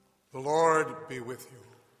The Lord be with you.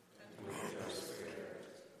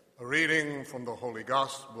 A reading from the Holy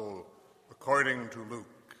Gospel according to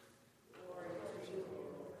Luke.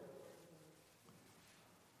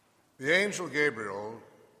 The angel Gabriel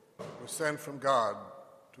was sent from God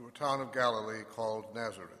to a town of Galilee called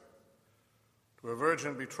Nazareth, to a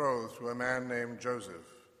virgin betrothed to a man named Joseph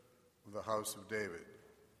of the house of David.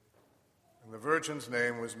 And the virgin's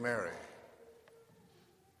name was Mary.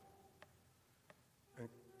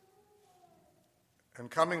 And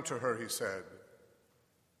coming to her, he said,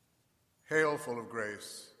 "Hail, full of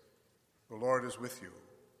grace, the Lord is with you."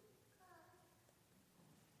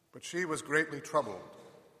 But she was greatly troubled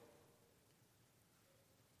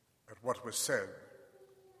at what was said,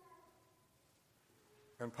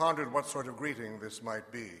 and pondered what sort of greeting this might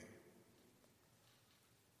be.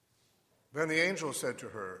 Then the angel said to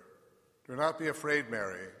her, "Do not be afraid,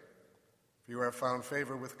 Mary, for you have found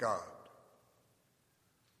favor with God.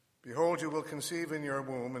 Behold, you will conceive in your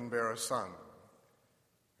womb and bear a son,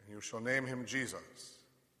 and you shall name him Jesus.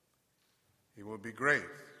 He will be great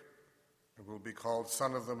and will be called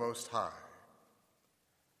Son of the Most High.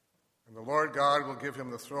 And the Lord God will give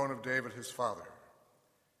him the throne of David his father,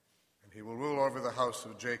 and he will rule over the house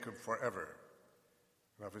of Jacob forever,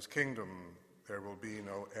 and of his kingdom there will be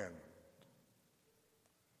no end."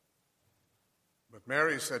 But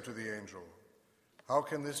Mary said to the angel, "How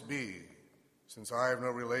can this be, since I have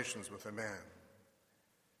no relations with a man?"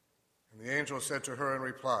 And the angel said to her in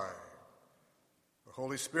reply, "The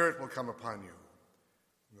Holy Spirit will come upon you,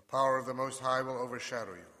 and the power of the Most High will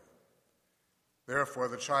overshadow you. Therefore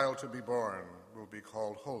the child to be born will be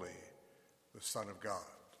called Holy, the Son of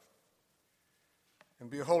God. And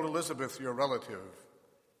behold, Elizabeth, your relative,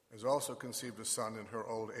 has also conceived a son in her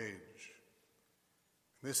old age.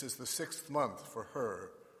 And this is the 6th month for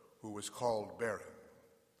her who was called barren.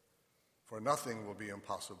 For nothing will be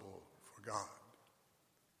impossible for God."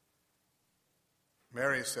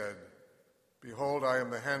 Mary said, "Behold, I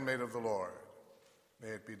am the handmaid of the Lord.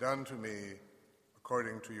 May it be done to me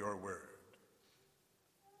according to your word."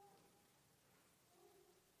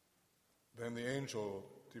 Then the angel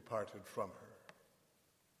departed from her.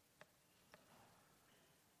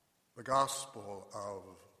 The Gospel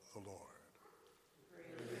of the Lord.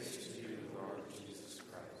 Praise to you, Lord Jesus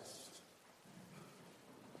Christ.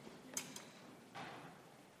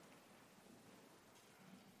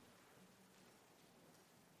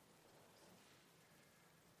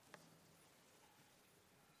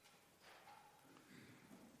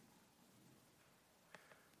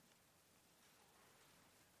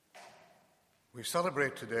 We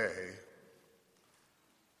celebrate today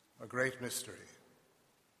a great mystery.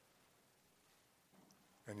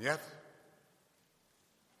 And yet,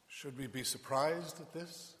 should we be surprised at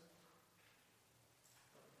this?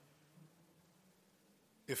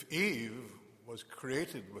 If Eve was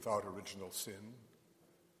created without original sin,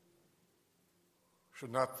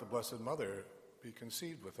 should not the Blessed Mother be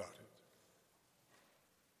conceived without it?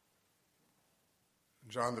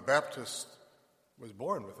 John the Baptist was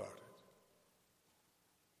born without it.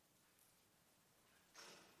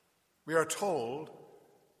 We are told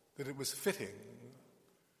that it was fitting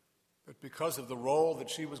that because of the role that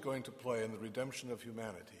she was going to play in the redemption of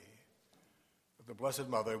humanity, that the Blessed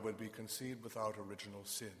Mother would be conceived without original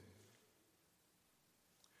sin.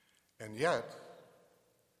 And yet,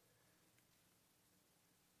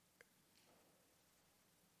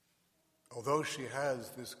 although she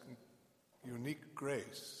has this unique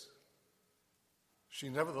grace, she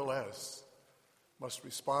nevertheless must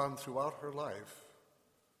respond throughout her life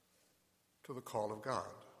to the call of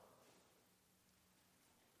God.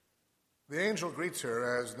 The angel greets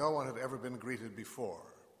her as no one had ever been greeted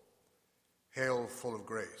before. "Hail, full of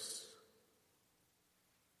grace."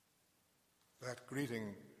 That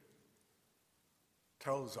greeting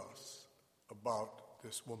tells us about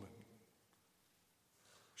this woman.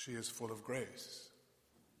 She is full of grace.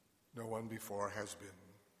 No one before has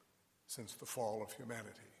been since the fall of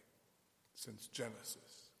humanity, since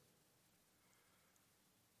Genesis.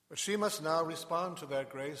 But she must now respond to that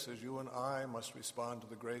grace as you and I must respond to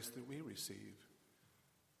the grace that we receive,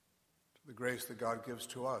 to the grace that God gives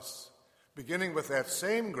to us, beginning with that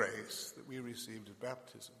same grace that we received at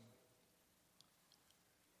baptism.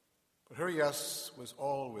 But her yes was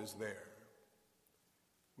always there.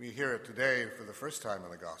 We hear it today for the first time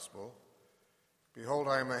in the Gospel. "Behold,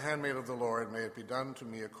 I am the handmaid of the Lord. May it be done to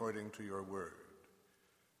me according to your word."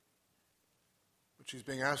 But she's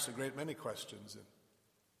being asked a great many questions.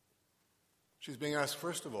 She's being asked,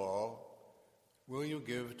 first of all, will you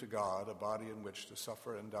give to God a body in which to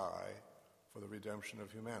suffer and die for the redemption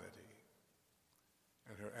of humanity?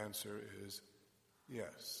 And her answer is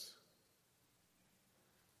yes.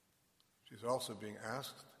 She's also being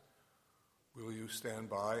asked, will you stand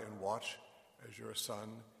by and watch as your son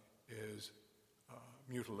is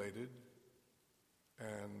mutilated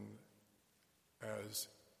and as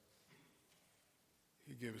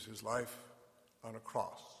he gives his life on a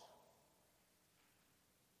cross,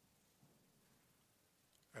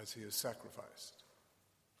 as he is sacrificed?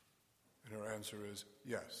 And her answer is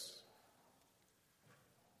yes.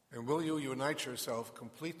 And will you unite yourself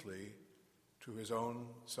completely to his own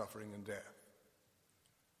suffering and death,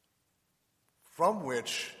 from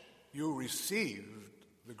which you received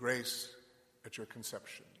the grace at your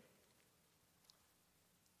conception?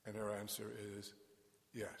 And her answer is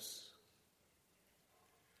yes.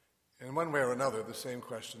 In one way or another, the same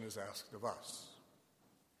question is asked of us.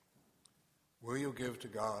 Will you give to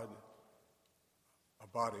God a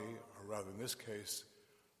body, or rather in this case,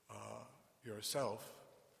 yourself,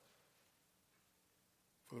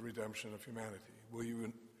 for the redemption of humanity? Will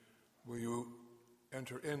you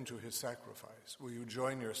enter into his sacrifice? Will you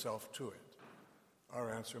join yourself to it?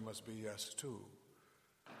 Our answer must be yes, too.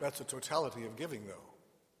 That's a totality of giving, though,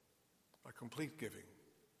 a complete giving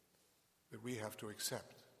that we have to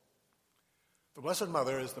accept. The Blessed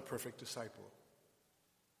Mother is the perfect disciple.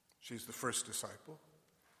 She's the first disciple,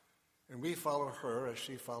 and we follow her as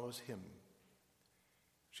she follows him.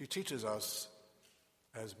 She teaches us,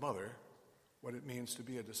 as mother, what it means to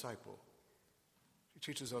be a disciple. She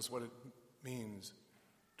teaches us what it means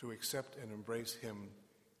to accept and embrace him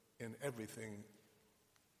in everything.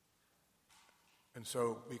 And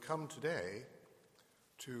so we come today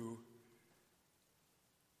to,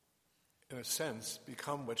 in a sense,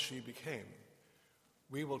 become what she became.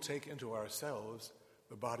 We will take into ourselves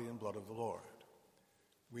the body and blood of the Lord.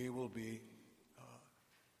 We will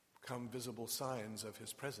become visible signs of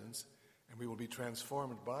his presence, and we will be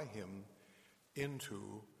transformed by him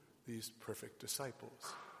into these perfect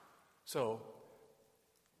disciples. So,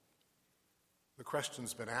 the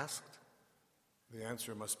question's been asked, the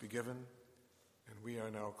answer must be given, and we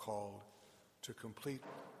are now called to complete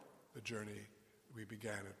the journey we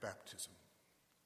began at baptism.